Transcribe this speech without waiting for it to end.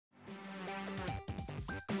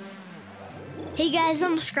Hey guys,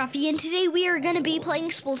 I'm Scruffy, and today we are going to be playing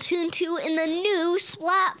Splatoon 2 in the new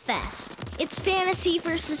Splatfest. It's Fantasy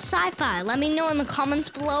versus Sci-Fi. Let me know in the comments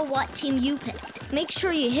below what team you picked. Make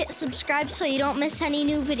sure you hit subscribe so you don't miss any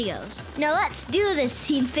new videos. Now let's do this,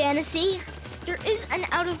 Team Fantasy. There is an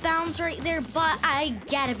out of bounds right there, but I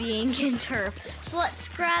gotta be in turf. So let's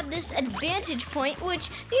grab this advantage point, which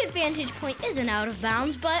the advantage point isn't out of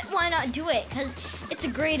bounds, but why not do it? Because it's a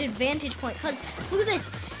great advantage point. Because look at this.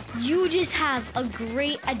 You just have a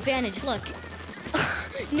great advantage. Look,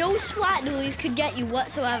 no splat dualies could get you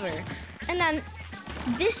whatsoever. And then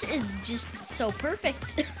this is just so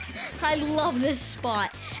perfect. I love this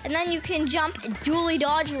spot. And then you can jump, dually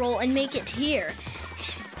dodge roll, and make it here.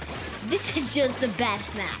 This is just the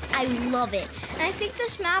best map. I love it. And I think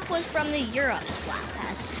this map was from the Europe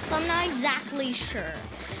Splatfest, but I'm not exactly sure.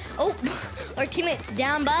 Oh, our teammate's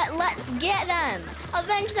down, but let's get them.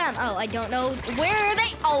 Avenge them. Oh, I don't know. Where are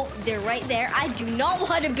they? Oh, they're right there. I do not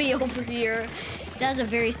want to be over here. That's a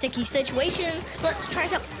very sticky situation. Let's try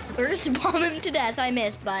to burst bomb him to death. I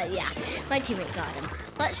missed, but yeah, my teammate got him.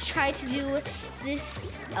 Let's try to do this.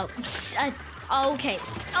 Oh, okay.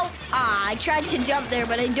 Oh, I tried to jump there,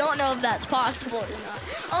 but I don't know if that's possible or not.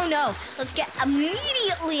 Oh no, let's get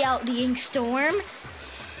immediately out the ink storm.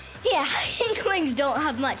 Yeah, Inklings don't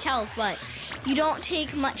have much health, but you don't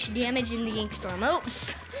take much damage in the ink storm.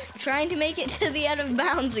 Oops, trying to make it to the out of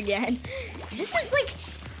bounds again. This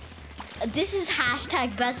is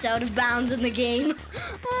hashtag best out of bounds in the game.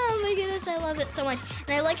 Oh my goodness, I love it so much.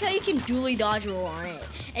 And I like how you can dually dodge roll on it,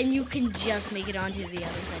 and you can just make it onto the other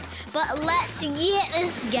side. But let's get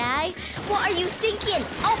this guy. What are you thinking?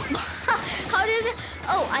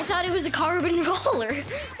 Oh, I thought it was a carbon roller.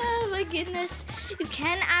 Oh my goodness. You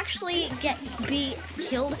can actually be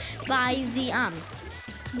killed by the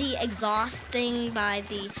exhaust thing, by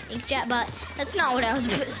the inkjet, but that's not what I was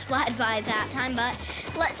splatted by at that time. But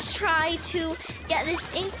let's try to get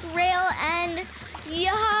this ink rail, and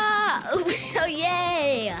yeah, oh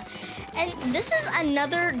yay. And this is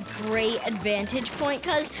another great advantage point,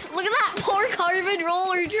 because look at that poor carbon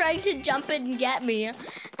roller trying to jump in and get me.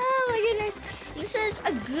 Oh my goodness. This is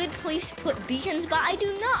a good place to put beacons, but I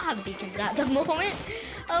do not have beacons at the moment.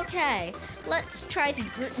 Okay, let's try to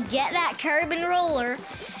get that carbon roller.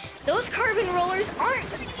 Those carbon rollers aren't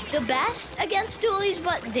the best against dualies,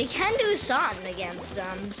 but they can do something against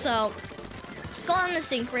them. So let's go on the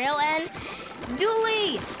sync rail and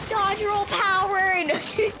dually dodge roll powered.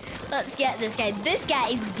 Let's get this guy. This guy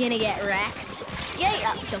is gonna get wrecked. Yay!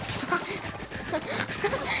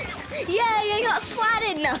 Yay! I got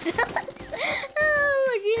splatted. No. Oh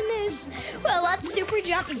my goodness. Well, let's super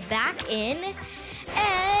jump back in.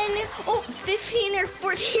 And, 15 or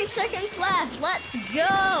 14 seconds left. Let's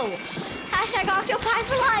go. Hashtag Octopi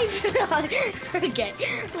for life. Okay,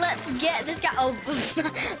 let's get this guy. Oh,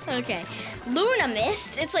 okay. Luna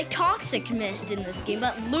Mist. It's like Toxic Mist in this game,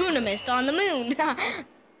 but Luna Mist on the moon. That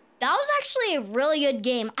was actually a really good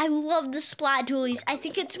game. I love the splat dualies. I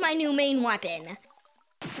think it's my new main weapon.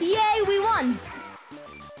 Yay, we won.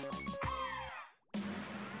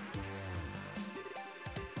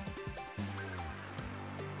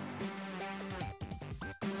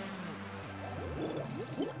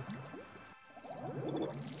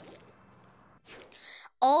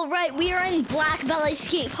 All right, we are in Blackbelly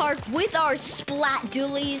Skate Park with our splat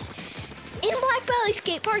dualies. In Blackbelly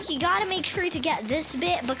Skate Park, you gotta make sure to get this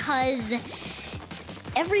bit because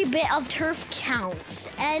every bit of turf counts.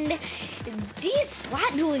 And these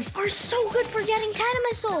splat dualies are so good for getting 10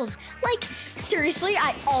 missiles. Like, seriously,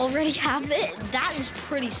 I already have it. That is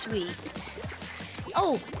pretty sweet.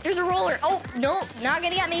 Oh, there's a roller. Oh, no, not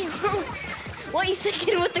gonna get me. What are you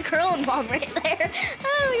thinking with the curling bomb right there?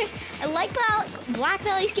 Oh my gosh. I like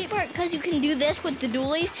Blackbelly Skate Park because you can do this with the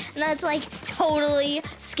dualies, and that's like totally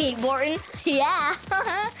skateboarding. Yeah,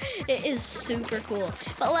 it is super cool.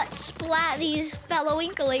 But let's splat these fellow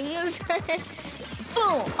inklings.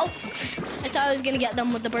 Boom. Oh, I thought I was gonna get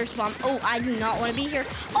them with the burst bomb. Oh, I do not want to be here.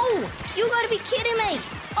 Oh, you gotta be kidding me.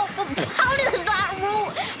 Oh, how did that roll?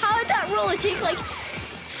 How did that roll? It take like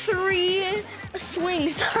 3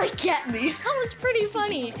 swings to get me. That was pretty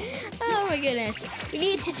funny. Oh my goodness. We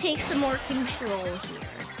need to take some more control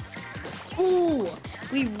here. Ooh,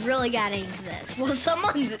 we really gotta ink this. Well,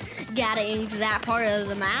 someone's gotta ink that part of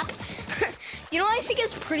the map. You know, I think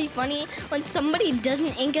it's pretty funny when somebody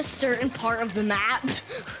doesn't ink a certain part of the map.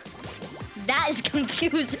 That is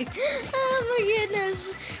confusing. Oh my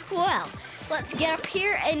goodness. Well, let's get up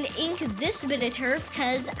here and ink this bit of turf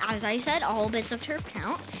because, as I said, all bits of turf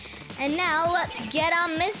count. And now let's get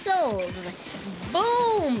on missiles.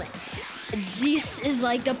 Boom! This is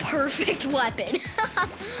like the perfect weapon.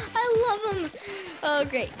 I love them. Oh,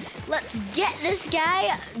 great. Let's get this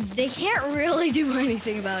guy. They can't really do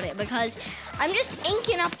anything about it because I'm just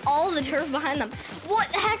inking up all the turf behind them. What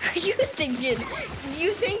the heck are you thinking? Do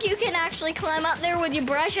you think you can actually climb up there with your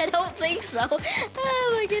brush? I don't think so.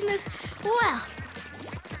 Oh my goodness. Well,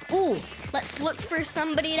 ooh, let's look for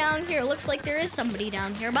somebody down here. Looks like there is somebody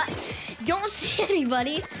down here, but don't see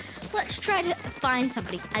anybody. Let's try to find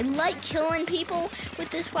somebody. I like killing people with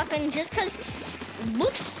this weapon just because it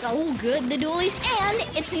looks so good, the dualies,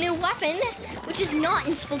 and it's a new weapon, which is not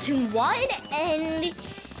in Splatoon 1, and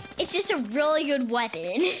it's just a really good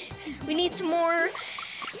weapon. We need some more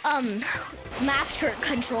map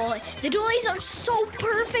control. The dualies are so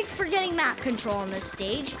perfect for getting map control on this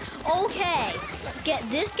stage. Okay, let's get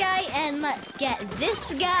this guy and let's get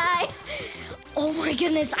this guy. Oh my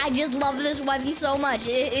goodness, I just love this weapon so much.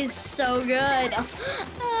 It is so good.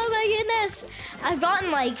 Oh my goodness. I've gotten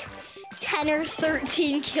like 10 or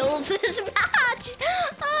 13 kills this match.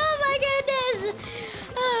 Oh my goodness.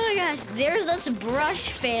 Oh my gosh, there's this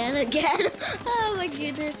brush fan again. Oh my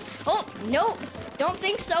goodness. Oh, nope, don't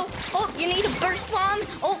think so. Oh, you need a burst bomb.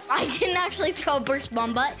 Oh, I didn't actually throw a burst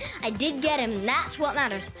bomb, but I did get him. That's what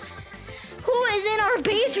matters. Who is in our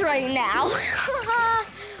base right now?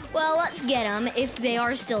 Well, let's get them if they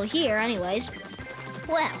are still here anyways.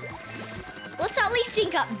 Well, let's at least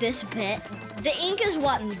ink up this bit. The ink is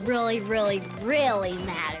what really, really, really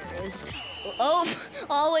matters. Oh,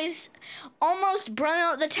 almost brought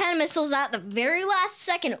out the 10 missiles at the very last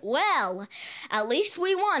second. Well, at least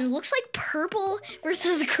we won. Looks like purple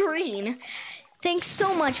versus green. Thanks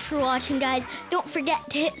so much for watching, guys. Don't forget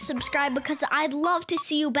to hit subscribe because I'd love to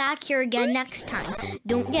see you back here again next time.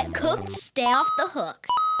 Don't get cooked, stay off the hook.